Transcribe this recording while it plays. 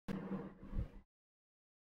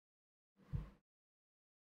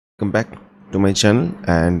welcome back to my channel,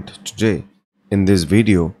 and today in this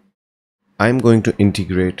video I'm going to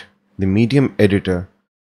integrate the medium editor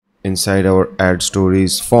inside our add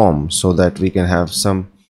stories form so that we can have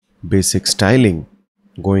some basic styling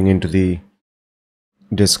going into the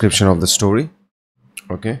description of the story.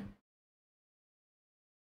 Okay,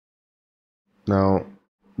 now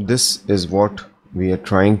this is what we are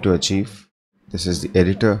trying to achieve. This is the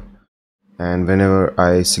editor, and whenever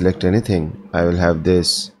I select anything I will have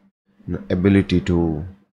this ability to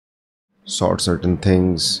sort certain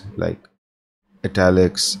things like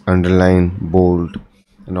italics, underline, bold,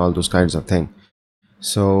 and all those kinds of things.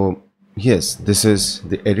 So yes, this is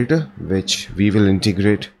the editor which we will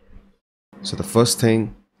integrate. So the first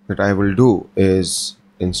thing that I will do is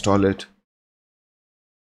install it.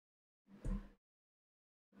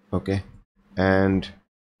 Okay, and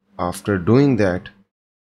after doing that,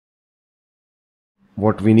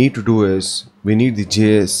 what we need to do is we need the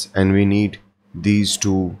JS and we need these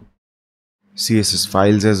two CSS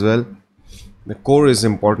files as well. The core is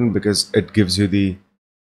important because it gives you the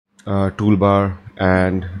toolbar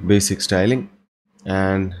and basic styling,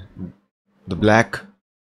 and the black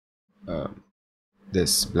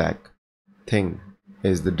this black thing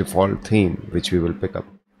is the default theme which we will pick up.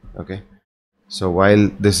 Okay, so while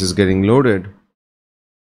this is getting loaded,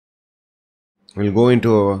 we'll go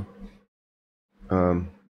into our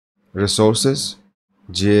resources,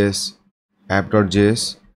 JS,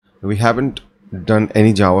 app.js. We haven't done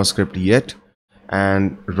any JavaScript yet,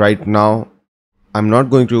 and right now I'm not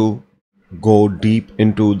going to go deep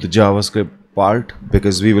into the JavaScript part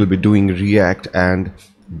because we will be doing React, and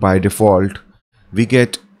by default we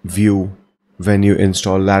get Vue when you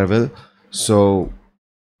install Laravel. So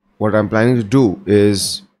what I'm planning to do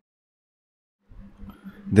is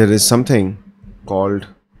there is something called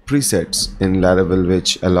presets in Laravel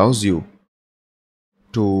which allows you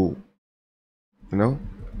to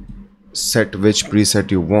set which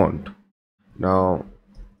preset you want. Now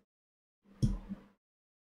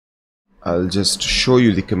I'll just show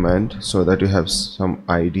you the command so that you have some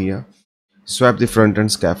idea. Swap the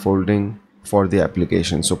front-end scaffolding for the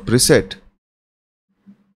application. So preset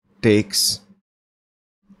takes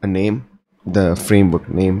a name, the framework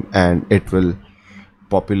name, and it will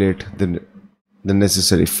populate the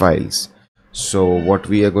necessary files. So what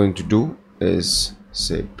we are going to do is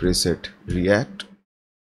say preset React,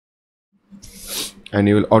 and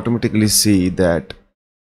you will automatically see that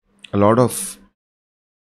a lot of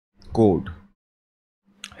code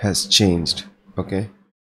has changed. Okay,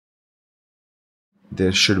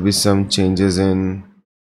 there should be some changes in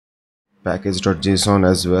package.json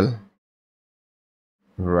as well,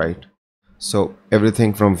 right? So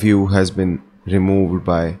everything from Vue has been removed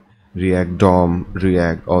by React DOM,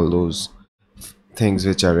 React, all those things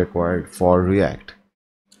which are required for React.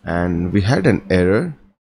 And we had an error.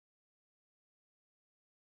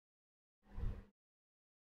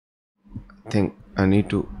 I think I need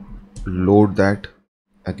to load that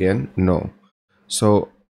again. No, so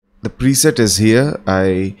the preset is here.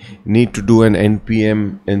 I need to do an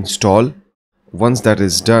npm install. Once that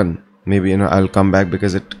is done, maybe I'll come back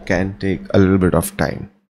because it can take a little bit of time.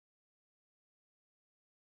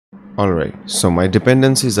 Alright, so my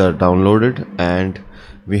dependencies are downloaded and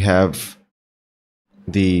we have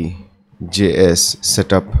the JS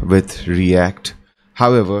set up with React.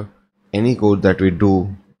 However, any code that we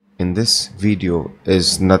do in this video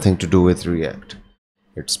is nothing to do with React.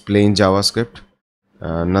 It's plain JavaScript,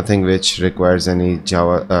 nothing which requires any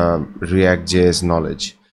React JS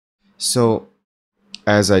knowledge. So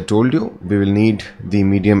as I told you, we will need the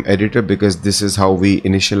medium editor because this is how we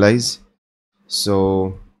initialize.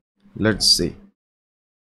 So let's see.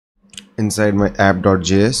 Inside my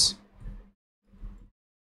app.js,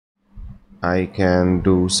 I can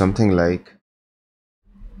do something like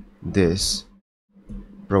this,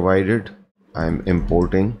 provided I'm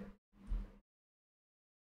importing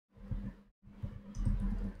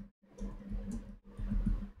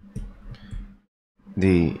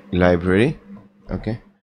the library. Okay,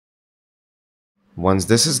 once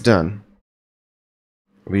this is done,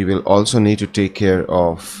 we will also need to take care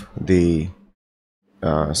of the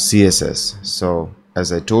CSS. So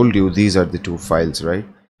as I told you, these are the two files, right?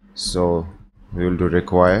 So we will do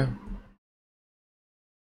require,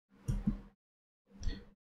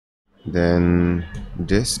 then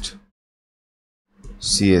dist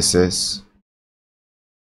CSS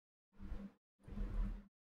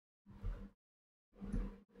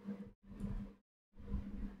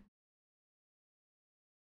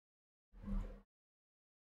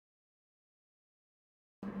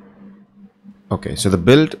Okay, so the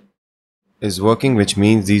build is working, which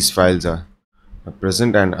means these files are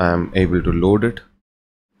present and I am able to load it.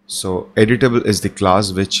 So editable is the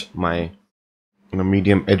class which my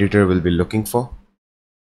medium editor will be looking for.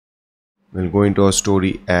 We'll go into our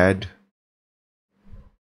story, add,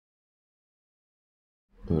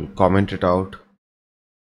 we'll comment it out.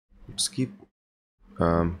 Let's keep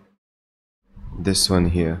this one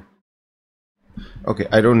here. Okay,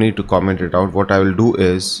 I don't need to comment it out. What I will do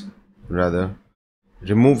is rather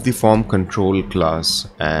remove the form control class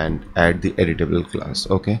and add the editable class.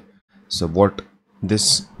 Okay, so what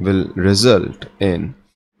this will result in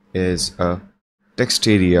is a text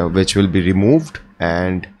area which will be removed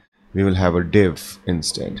and we will have a div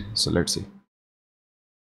instead. So let's see.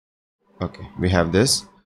 Okay, we have this.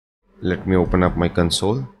 Let me open up my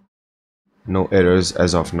console. No errors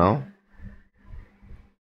as of now.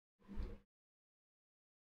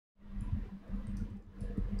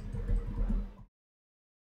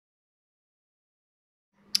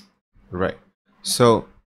 Right, so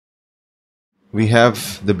we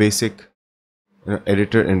have the basic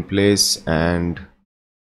editor in place and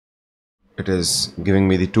it is giving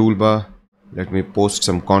me the toolbar. Let me post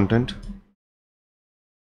some content,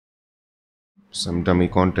 some dummy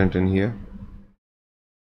content in here.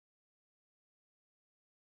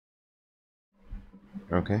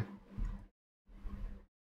 Okay,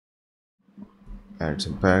 add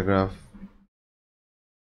some paragraph,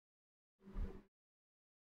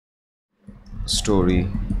 story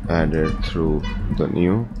added through the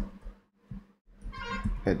new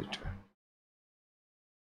editor.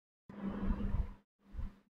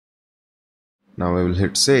 Now we will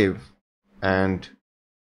hit save and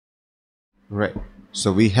right,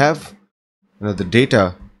 so we have the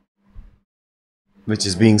data which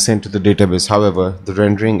is being sent to the database. However, the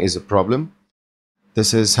rendering is a problem.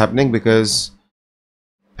 This is happening because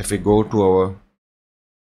if we go to our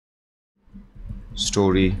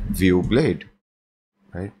story view blade,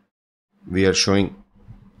 right, we are showing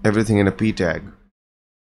everything in a p tag.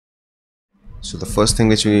 So the first thing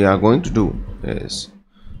which we are going to do is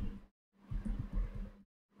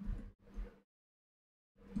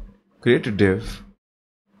create a div,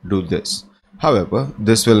 do this. However,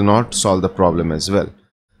 this will not solve the problem as well.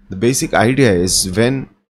 The basic idea is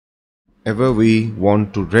whenever we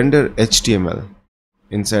want to render HTML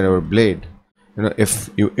inside our blade,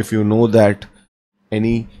 if you know that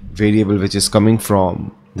any variable which is coming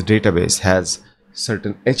from the database has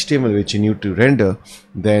certain HTML which you need to render,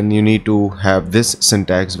 then you need to have this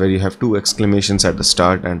syntax where you have two exclamations at the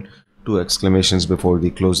start and two exclamations before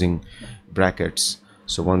the closing brackets.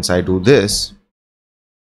 So once I do this,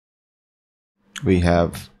 we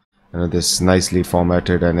have this nicely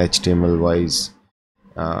formatted and HTML wise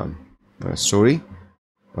story.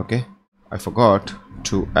 Okay, I forgot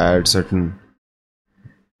to add certain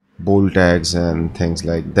bold tags and things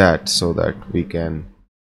like that so that we can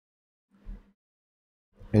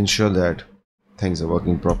ensure that things are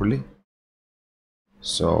working properly.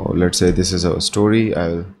 So let's say this is our story.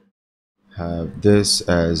 I'll have this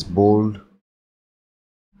as bold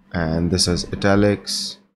and this as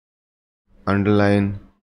italics, underline.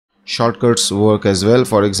 Shortcuts work as well.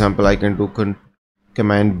 For example, I can do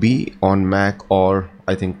Command B on Mac, or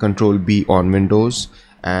I think Control B on Windows,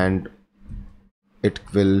 and it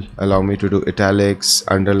will allow me to do italics,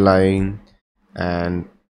 underline and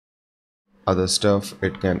other stuff.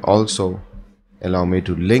 It can also allow me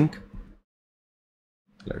to link.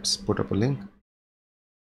 Let's put up a link.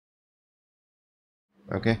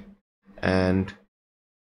 Okay, and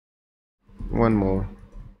one more.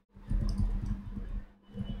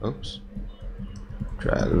 Oops,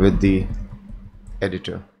 trial with the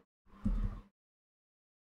editor.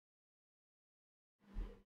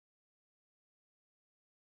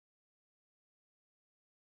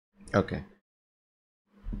 Okay,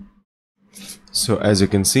 so as you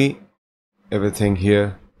can see, everything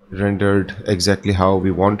here rendered exactly how we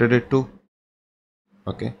wanted it to.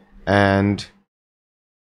 Okay, and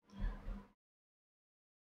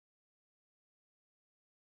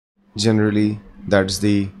generally that's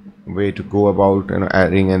the way to go about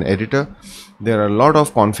adding an editor. There are a lot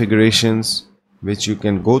of configurations which you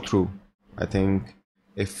can go through. I think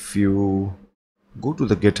if you go to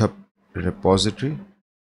the GitHub repository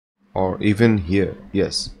or even here,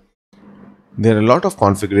 yes, there are a lot of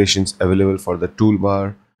configurations available for the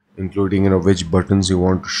toolbar, including which buttons you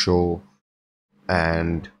want to show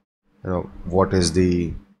and what is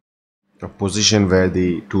the position where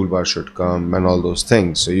the toolbar should come and all those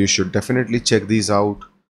things. So you should definitely check these out,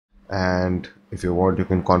 and if you want you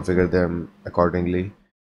can configure them accordingly.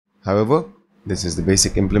 However, this is the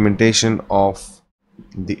basic implementation of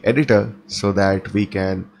the editor so that we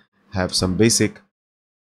can have some basic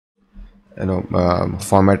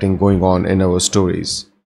formatting going on in our stories.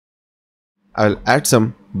 I'll add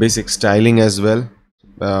some basic styling as well.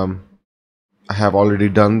 I have already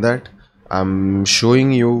done that. I'm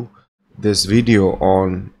showing you this video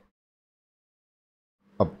on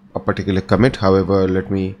a particular commit. However,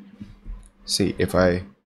 let me see if I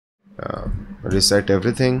reset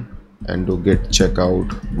everything and do git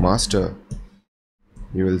checkout master.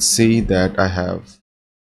 You will see that I have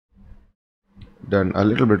done a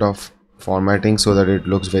little bit of formatting so that it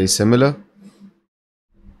looks very similar.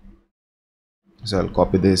 So I'll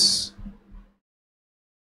copy this,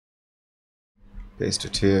 paste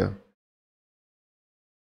it here,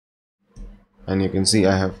 and you can see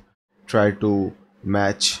I have tried to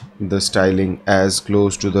match the styling as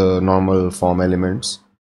close to the normal form elements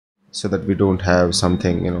so that we don't have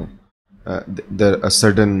something, a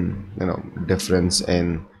sudden difference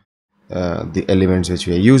in the elements which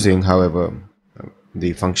we are using. However,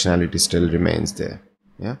 the functionality still remains there.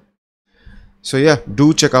 Yeah, so yeah,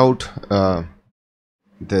 do check out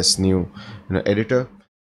this new editor.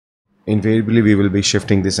 Invariably we will be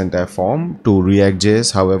shifting this entire form to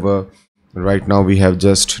React.js. However, right now we have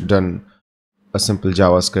just done a simple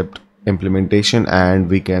JavaScript implementation, and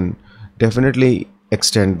we can definitely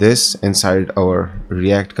extend this inside our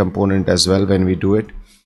React component as well when we do it,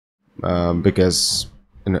 because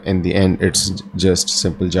in the end it's just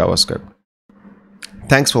simple JavaScript.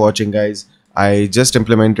 Thanks for watching, guys. I just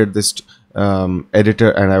implemented this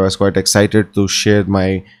editor and I was quite excited to share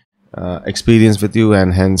my experience with you,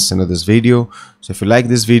 and hence this video. So if you like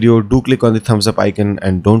this video, do click on the thumbs up icon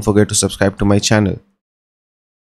and don't forget to subscribe to my channel.